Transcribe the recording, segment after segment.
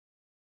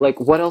like,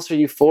 what else are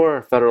you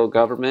for, federal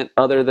government,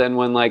 other than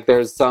when like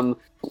there's some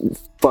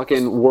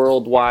fucking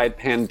worldwide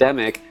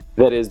pandemic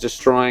that is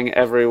destroying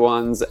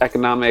everyone's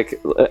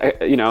economic,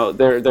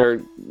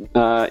 their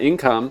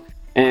income,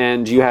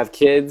 and you have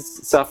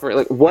kids suffering?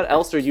 Like, what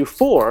else are you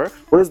for?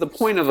 What is the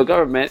point of a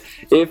government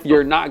if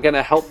you're not going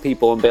to help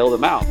people and bail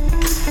them out?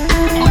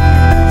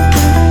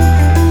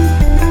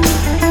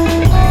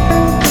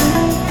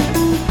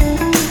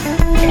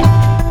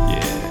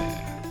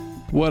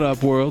 What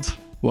up, world?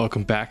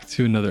 Welcome back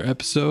to another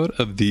episode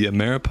of the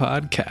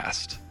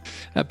AmeriPodcast,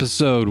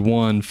 episode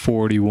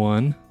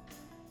 141.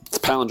 It's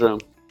palindrome.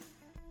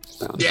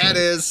 Yeah, it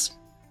is.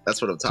 That's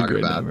what I'm talking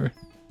about.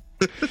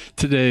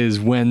 Today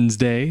is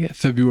Wednesday,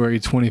 February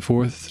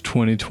 24th,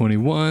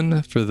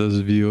 2021, for those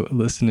of you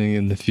listening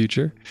in the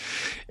future.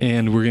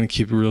 And we're going to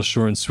keep it real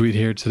short and sweet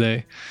here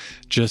today.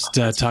 Just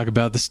talk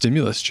about the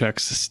stimulus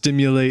checks.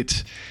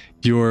 Stimulate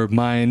your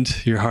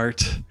mind, your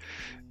heart,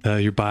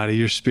 your body,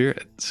 your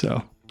spirit.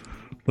 So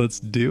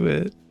let's do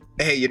it.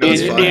 Hey, you know,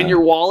 and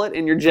your wallet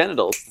and your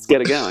genitals. Let's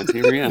get it going.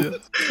 Here we go.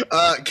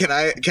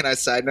 Can I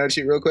side note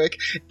you real quick?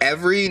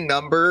 Every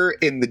number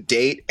in the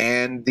date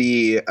and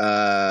the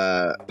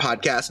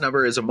podcast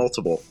number is a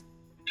multiple.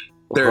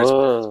 There's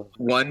 1s,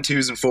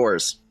 2s, and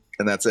 4s,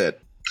 and that's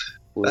it.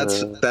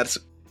 That's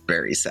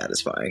very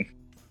satisfying,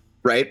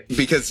 right?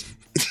 Because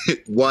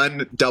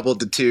 1 doubled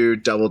to 2,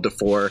 doubled to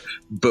 4,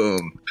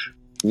 boom.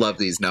 Love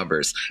these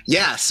numbers.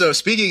 Yeah, so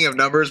speaking of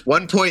numbers,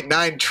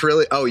 1.9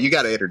 trillion. Oh, you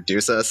got to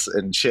introduce us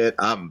and shit.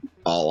 I'm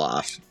all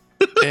off.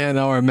 And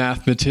our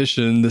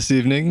mathematician this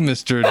evening,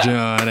 Mr.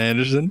 John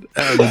Anderson,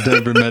 out of the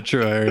Denver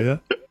metro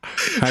area.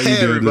 How you doing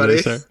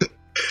everybody today, sir?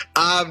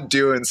 I'm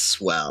doing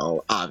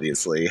swell,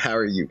 obviously. How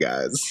are you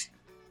guys?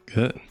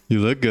 Good.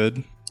 You look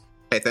good.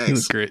 Hey, thanks. You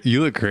look great.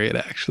 You look great,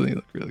 actually. You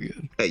look really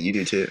good. Hey, you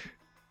do too.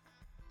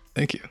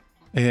 Thank you.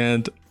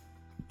 And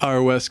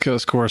our West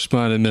Coast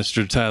correspondent,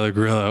 Mr. Tyler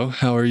Grillo.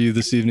 How are you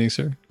this evening,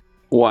 sir?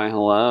 Why,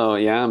 hello.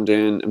 Yeah, I'm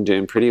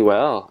doing pretty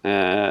well.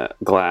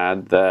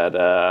 Glad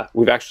that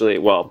we've actually,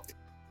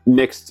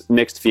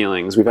 mixed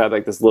feelings. We've had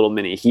like this little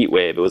mini heat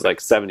wave. It was like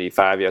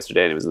 75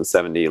 yesterday, and it was in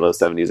the low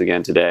 70s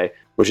again today,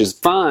 which is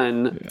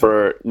fun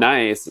for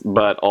nice,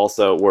 but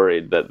also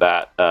worried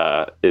that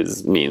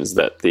means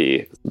that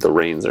the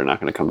rains are not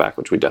going to come back,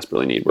 which we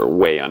desperately need. We're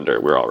way under.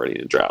 We're already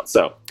in a drought.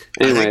 So,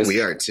 anyways, I think we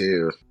are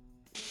too.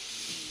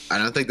 I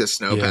don't think the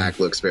snowpack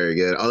looks very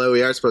good, although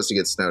we are supposed to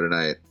get snow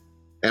tonight,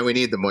 and we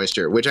need the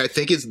moisture, which I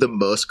think is the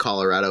most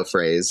Colorado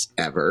phrase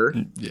ever.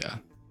 Yeah.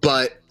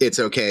 But it's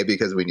okay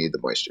because we need the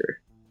moisture.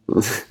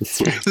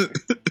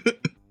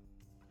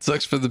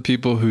 Sucks for the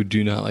people who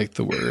do not like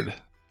the word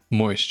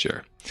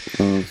moisture.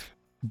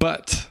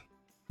 But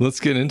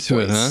let's get into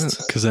it, huh?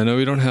 Because I know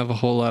we don't have a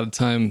whole lot of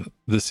time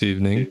this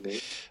evening.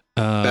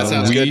 That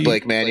sounds good,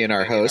 Blake Mannion,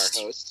 our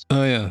host.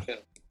 Oh, yeah.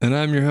 And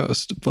I'm your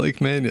host, Blake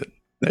Mannion.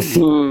 AKA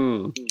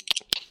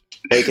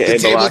the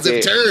tables Balake.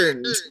 have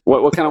turned.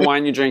 What kind of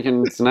wine you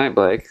drinking tonight,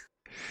 Blake?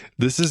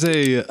 This is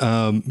a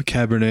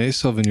Cabernet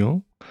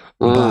Sauvignon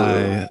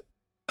by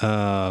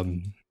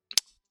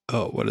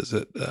what is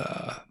it?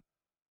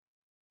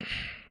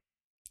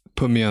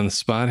 Put me on the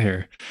spot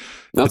here.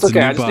 No, it's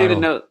okay. I just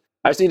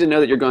need to know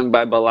that you're going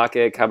by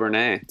Balake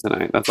Cabernet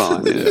tonight. That's all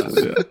I need.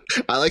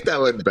 I like that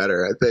one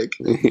better, I think.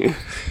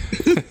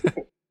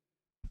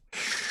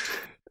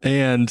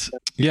 And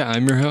yeah,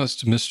 I'm your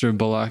host, Mr.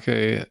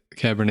 Balake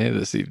Cabernet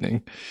this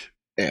evening.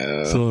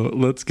 Yeah. So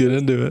let's get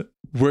into it.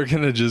 We're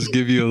going to just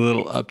give you a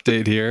little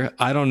update here.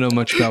 I don't know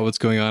much about what's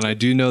going on. I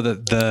do know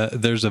that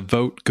there's a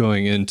vote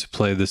going into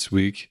play this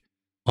week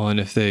on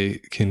if they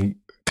can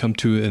come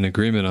to an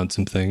agreement on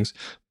some things.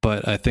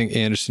 But I think,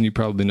 Anderson, you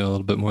probably know a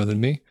little bit more than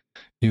me.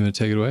 You want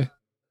to take it away?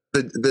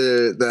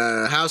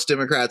 The House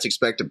Democrats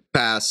expect to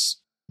pass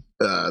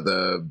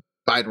the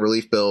Biden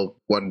relief bill,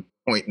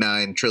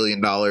 $1.9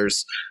 trillion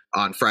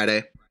on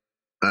Friday.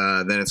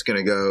 Then it's going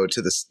to go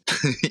to this.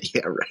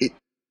 Yeah, right.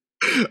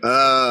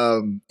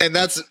 And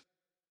that's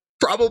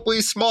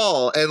probably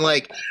small. And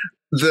like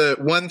the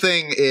one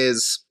thing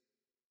is,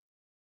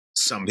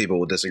 some people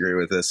will disagree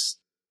with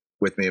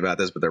me about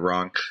this, but they're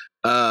wrong.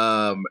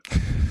 Duh.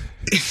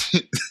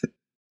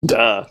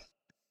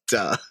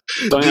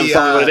 Don't even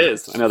tell me what it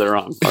is. I know they're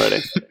wrong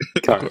already.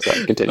 Sorry,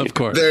 continue. Of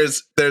course.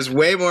 There's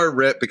way more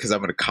RIP because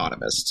I'm an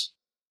economist.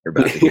 You're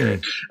about to hear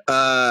it.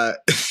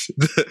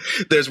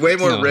 There's way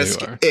more risk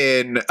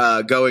in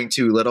going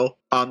too little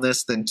on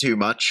this than too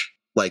much.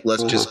 Like,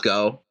 let's just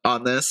go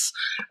on this.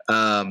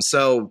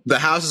 So the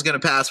House is going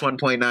to pass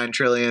 1.9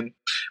 trillion.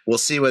 We'll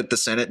see what the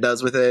Senate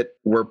does with it.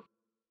 We're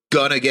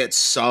going to get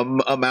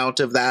some amount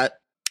of that,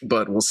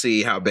 but we'll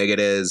see how big it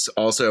is.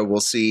 Also, we'll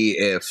see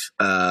if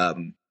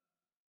the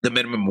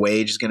minimum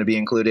wage is going to be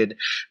included,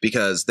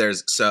 because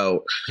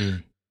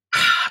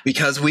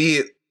because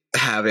we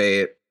have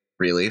a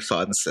really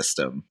fun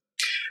system.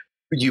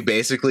 You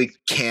basically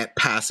can't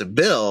pass a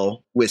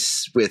bill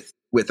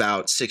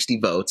without 60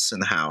 votes in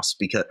the House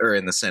or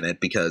in the Senate,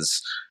 because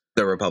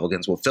the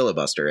Republicans will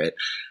filibuster it.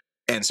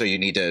 And so you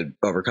need to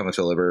overcome a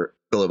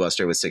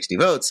filibuster with 60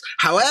 votes.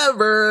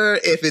 However,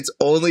 if it's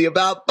only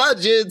about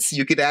budgets,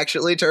 you can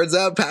actually, turns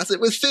out, pass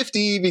it with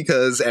 50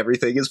 because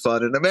everything is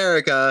fun in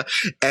America.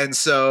 And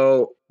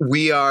so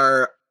we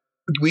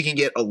can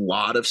get a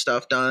lot of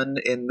stuff done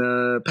in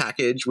the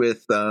package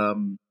with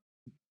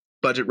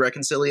budget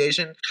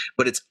reconciliation,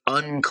 but it's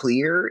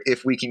unclear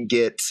if we can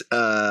get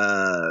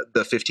the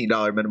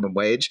 $15 minimum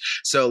wage.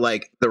 So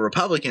like the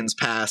Republicans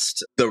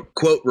passed the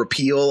quote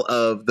repeal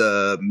of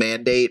the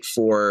mandate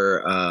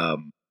for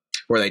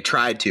or they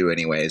tried to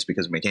anyways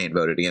because McCain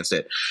voted against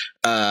it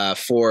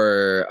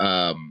for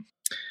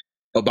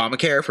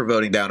Obamacare, for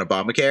voting down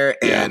Obamacare,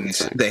 and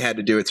they had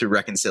to do it through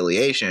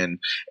reconciliation.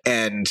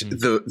 And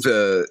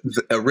the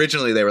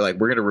originally they were like,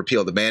 we're going to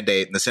repeal the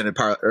mandate, and the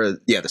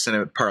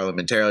Senate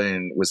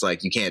parliamentarian was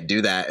like, you can't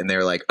do that. And they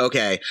were like,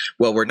 okay,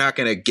 well, we're not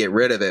going to get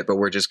rid of it, but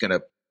we're just going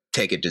to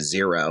take it to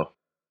zero.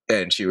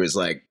 And she was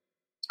like,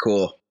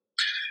 cool.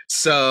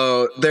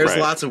 So there's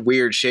lots of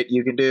weird shit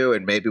you can do,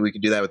 and maybe we can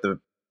do that with the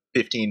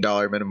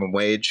 $15 minimum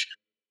wage.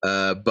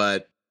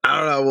 But I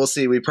don't know. We'll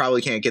see. We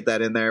probably can't get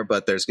that in there,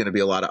 but there's going to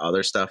be a lot of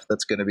other stuff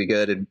that's going to be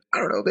good. And I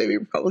don't know, maybe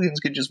Republicans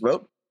could just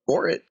vote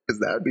for it because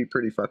that would be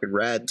pretty fucking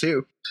rad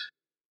too.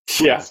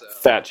 Yeah, so,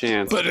 fat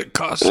chance. But it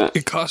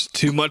costs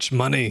too much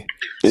money.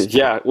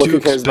 Yeah, look who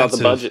cares about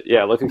the budget.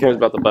 Yeah, look who cares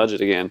about the budget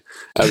again.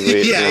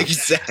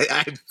 Exactly.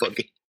 I'm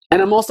fucking.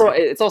 And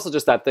it's also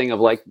just that thing of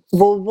like,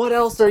 well, what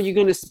else are you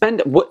going to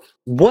spend?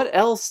 What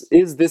else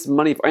is this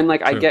money for? And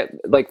like, I get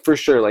like, for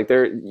sure, like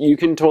you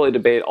can totally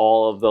debate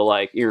all of the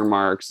like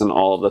earmarks and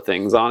all of the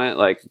things on it.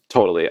 Like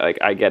totally, like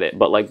I get it.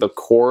 But like the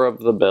core of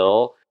the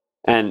bill,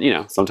 and you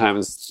know,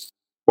 sometimes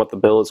what the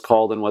bill is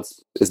called and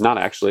is not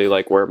actually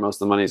like where most of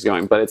the money is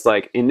going. But it's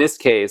like, in this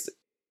case,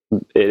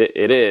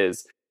 it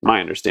is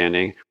my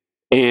understanding.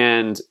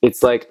 And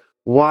it's like,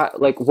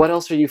 what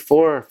else are you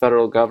for,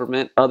 federal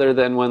government, other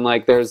than when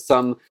like there's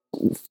some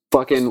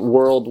fucking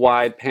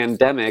worldwide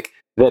pandemic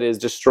that is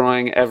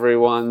destroying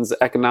everyone's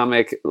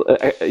economic,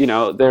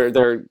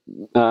 their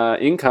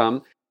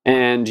income,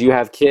 and you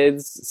have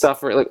kids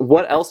suffering? Like,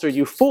 what else are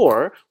you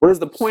for? What is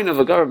the point of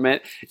a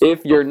government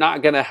if you're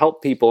not going to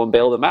help people and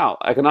bail them out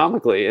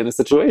economically in a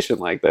situation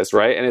like this,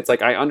 right? And it's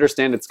like, I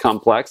understand it's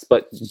complex,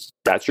 but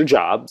that's your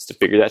job, is to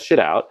figure that shit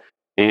out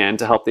and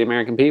to help the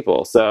American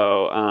people.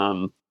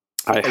 So,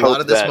 a lot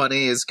of this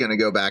money is going to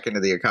go back into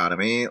the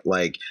economy.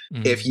 Like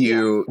if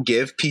you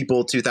give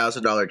people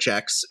 $2,000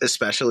 checks,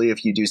 especially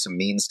if you do some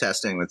means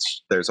testing, which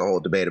there's a whole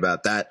debate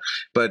about that.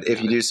 But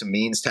if you do some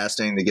means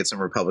testing to get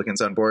some Republicans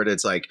on board,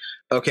 it's like,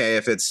 okay,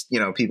 if it's,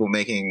 people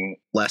making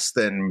less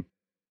than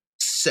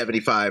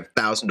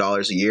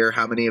 $75,000 a year,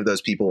 how many of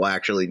those people will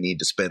actually need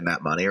to spend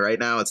that money right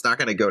now? It's not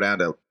going to go down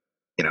to,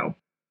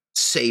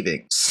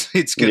 savings.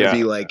 It's going to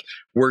be like,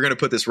 we're going to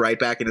put this right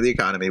back into the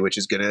economy, which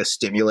is going to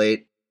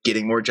stimulate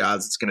getting more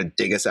jobs. It's going to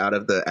dig us out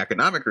of the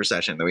economic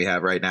recession that we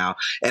have right now.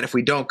 And if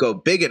we don't go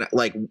big enough,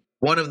 like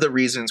one of the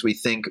reasons we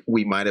think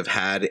we might have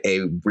had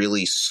a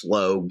really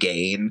slow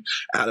gain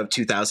out of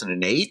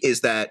 2008 is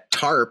that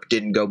TARP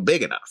didn't go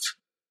big enough.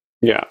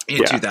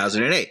 In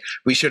 2008,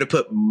 we should have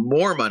put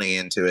more money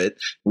into it.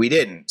 We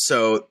didn't.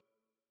 So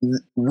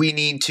we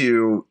need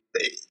to,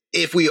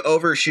 if we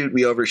overshoot,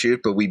 we overshoot,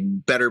 but we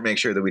better make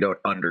sure that we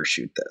don't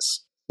undershoot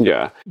this.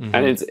 Yeah.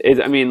 And it's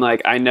I mean,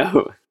 like, I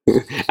know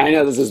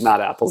this is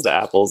not apples to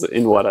apples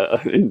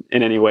in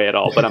any way at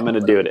all, but I'm going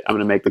to do it. I'm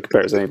going to make the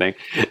comparison. Anything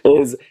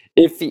is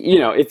we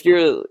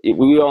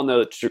all know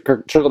that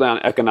trickle down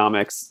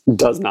economics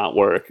does not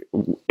work.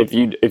 If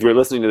you're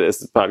listening to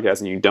this podcast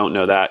and you don't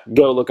know that,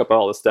 go look up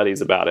all the studies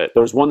about it.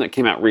 There's one that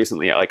came out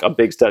recently, like a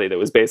big study that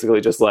was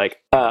basically just like,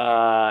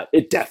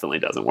 it definitely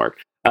doesn't work.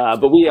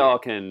 But we all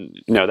can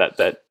know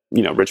that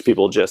rich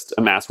people just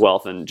amass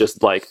wealth and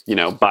just like,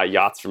 buy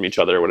yachts from each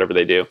other or whatever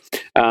they do.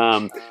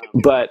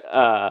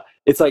 But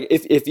it's like,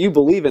 if you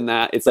believe in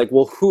that, it's like,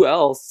 well, who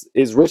else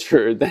is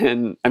richer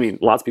than,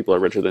 lots of people are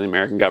richer than the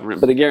American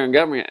government, but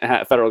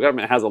the federal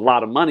government has a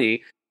lot of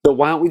money. So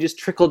why don't we just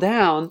trickle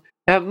down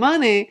that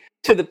money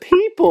to the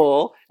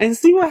people and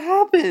see what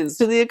happens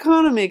to the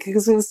economy?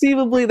 Because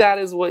conceivably that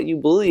is what you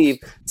believe.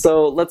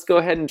 So let's go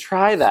ahead and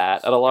try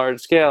that at a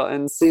large scale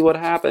and see what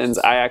happens.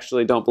 I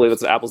actually don't believe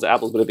it's apples to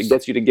apples, but if it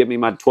gets you to give me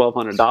my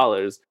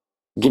 $1,200,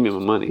 give me my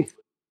money.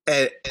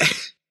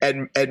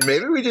 And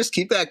maybe we just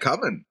keep that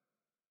coming.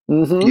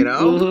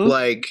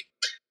 Like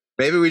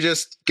maybe we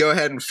just go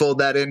ahead and fold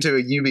that into a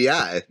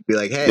UBI. Be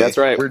like, hey, that's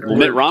right.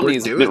 Mitt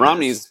Romney's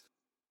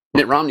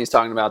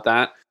talking about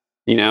that.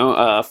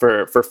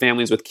 For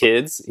families with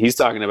kids, he's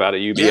talking about a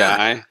UBI.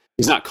 Yeah.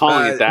 He's not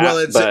calling it that. Well,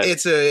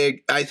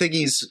 I think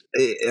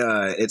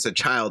it's a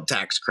child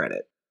tax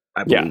credit,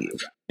 I believe.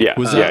 Yeah.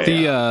 Was that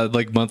the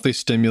like monthly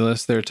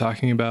stimulus they're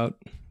talking about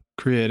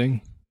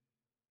creating?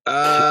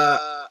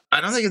 I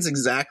don't think it's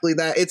exactly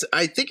that.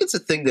 I think it's a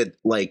thing that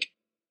like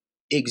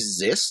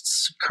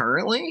exists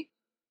currently,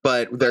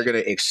 but they're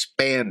going to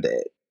expand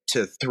it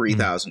to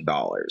 $3,000.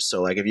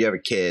 So like if you have a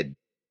kid,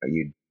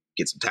 you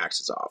get some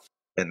taxes off,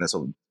 and this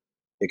will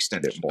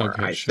extend it more.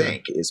 Okay, I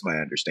think is my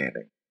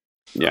understanding.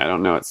 Yeah, I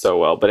don't know it so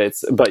well,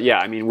 but yeah,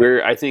 I mean,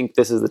 I think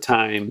this is the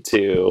time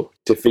to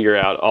figure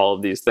out all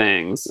of these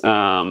things.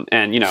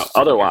 And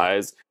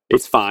otherwise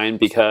it's fine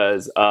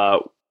because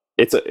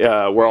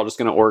we're all just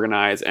going to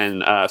organize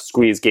and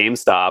squeeze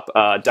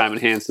GameStop,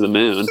 diamond hands to the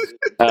moon,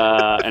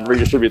 and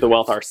redistribute the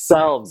wealth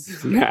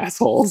ourselves, you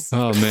assholes.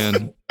 Oh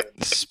man.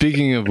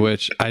 Speaking of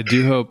which, I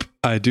do hope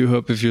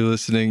if you're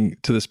listening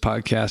to this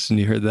podcast and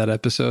you heard that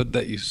episode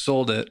that you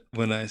sold it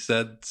when I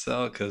said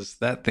sell, because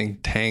that thing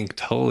tanked.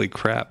 Holy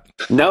crap.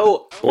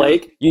 No,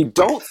 Blake, you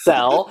don't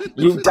sell.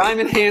 You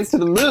diamond hands to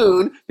the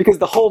moon, because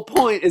the whole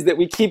point is that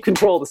we keep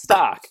control of the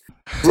stock.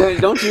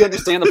 Don't you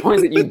understand? The point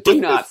is that you do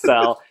not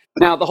sell.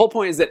 Now, the whole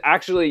point is that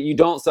actually you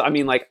don't sell. I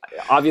mean, like,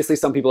 obviously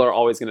some people are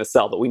always going to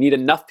sell, but we need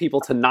enough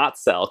people to not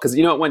sell, because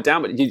it went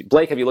down. But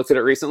Blake, have you looked at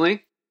it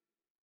recently?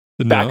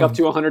 No. Back up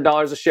to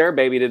 $100 a share,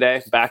 baby,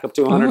 today. Back up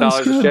to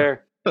 $100 a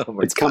share.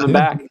 It's coming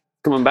back.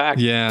 Coming back.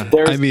 Yeah.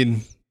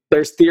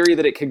 There's theory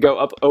that it could go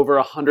up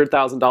over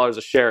 $100,000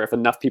 a share if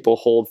enough people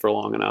hold for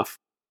long enough.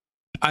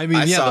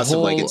 I saw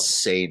some like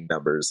insane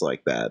numbers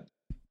like that.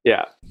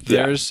 Yeah.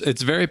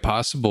 It's very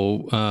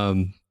possible.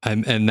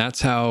 And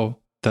that's how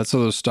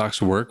those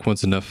stocks work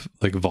once enough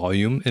like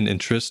volume and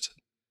interest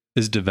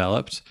is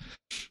developed,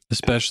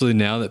 especially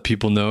now that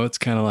people know it's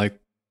kind of like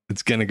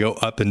it's going to go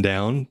up and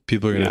down.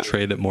 People are going to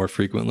trade it more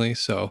frequently.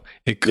 So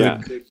it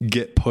could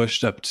get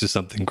pushed up to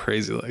something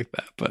crazy like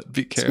that, but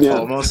be careful. It's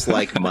almost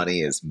like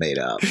money is made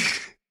up.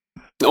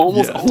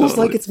 Almost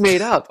like it's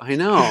made up. I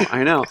know.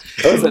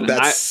 Listen,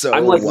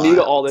 I'm like new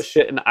to all this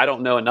shit, and I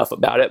don't know enough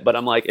about it. But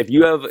I'm like, if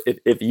you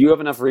have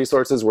enough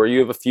resources where you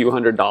have a few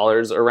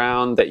 $100s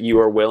around that you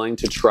are willing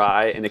to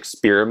try and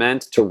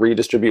experiment to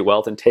redistribute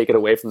wealth and take it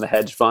away from the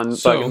hedge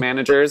fund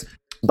managers,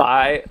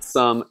 buy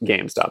some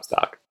GameStop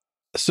stock.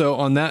 So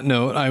on that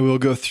note, I will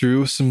go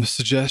through some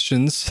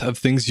suggestions of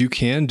things you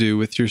can do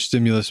with your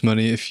stimulus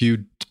money if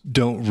you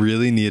don't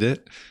really need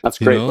it. That's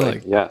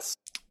great. Yes.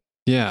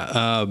 Yeah.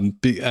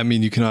 I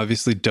mean, you can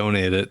obviously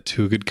donate it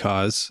to a good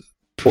cause.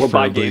 Or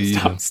buy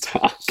GameStop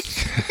stock.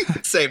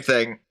 Same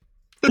thing.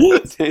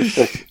 Same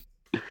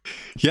thing.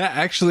 Yeah,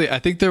 actually, I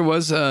think there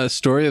was a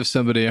story of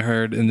somebody I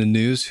heard in the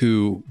news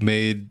who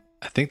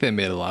I think they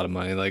made a lot of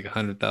money, like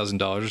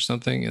 $100,000 or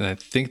something. And I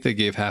think they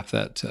gave half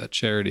that to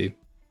charity.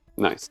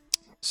 Nice.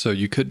 So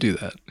you could do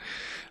that.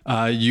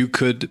 You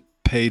could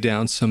pay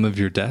down some of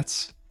your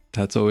debts.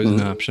 That's always an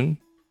option.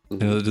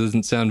 Mm-hmm. It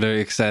doesn't sound very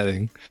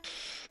exciting,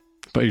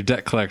 but your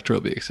debt collector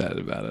will be excited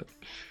about it.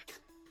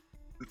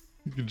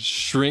 You could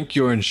shrink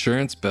your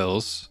insurance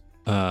bills.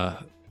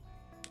 I'm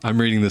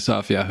reading this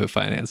off Yahoo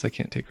Finance. I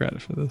can't take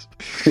credit for this.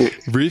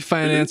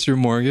 Refinance your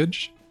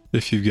mortgage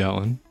if you've got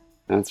one.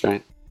 That's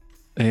right.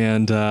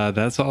 And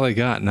that's all I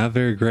got. Not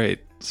very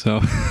great.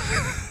 So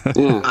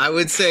I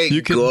would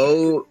say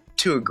go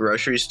to a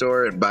grocery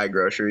store and buy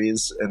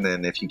groceries, and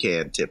then if you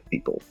can, tip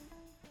people.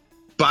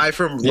 Buy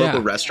from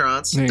local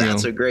restaurants.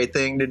 That's a great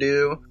thing to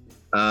do.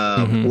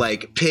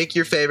 Like, pick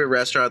your favorite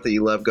restaurant that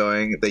you love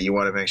going, that you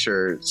want to make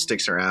sure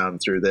sticks around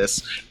through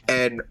this,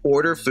 and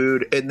order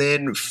food, and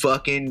then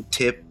fucking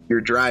tip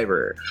your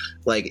driver.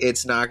 Like,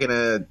 it's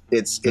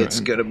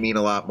gonna mean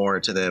a lot more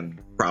to them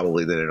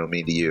probably than it'll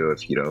mean to you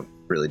if you don't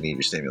really need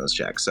your stimulus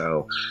check.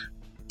 So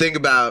think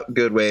about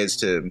good ways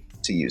to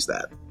use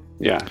that.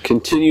 Yeah,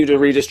 continue to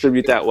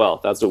redistribute that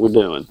wealth. That's what we're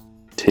doing.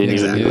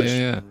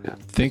 Yeah.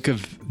 Think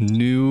of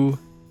new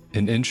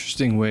and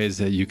interesting ways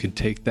that you can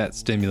take that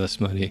stimulus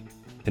money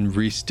and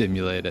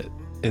re-stimulate it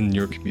in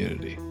your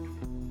community.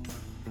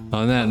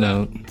 On that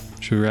note,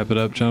 should we wrap it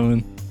up,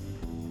 gentlemen?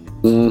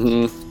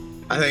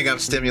 I think I'm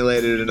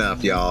stimulated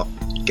enough, y'all.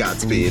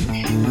 Godspeed.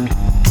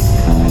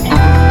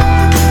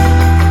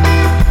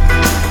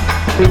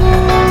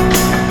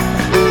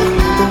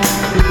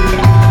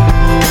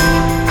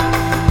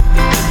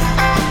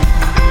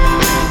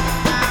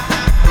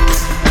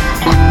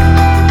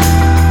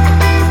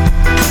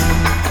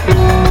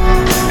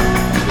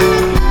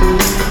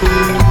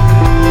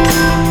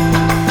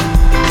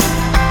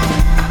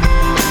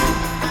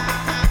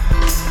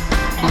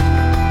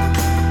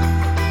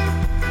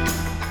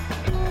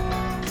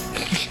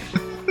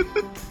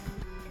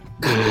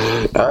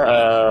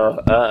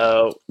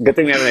 Uh-oh. Good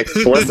thing we have an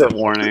explicit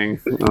warning.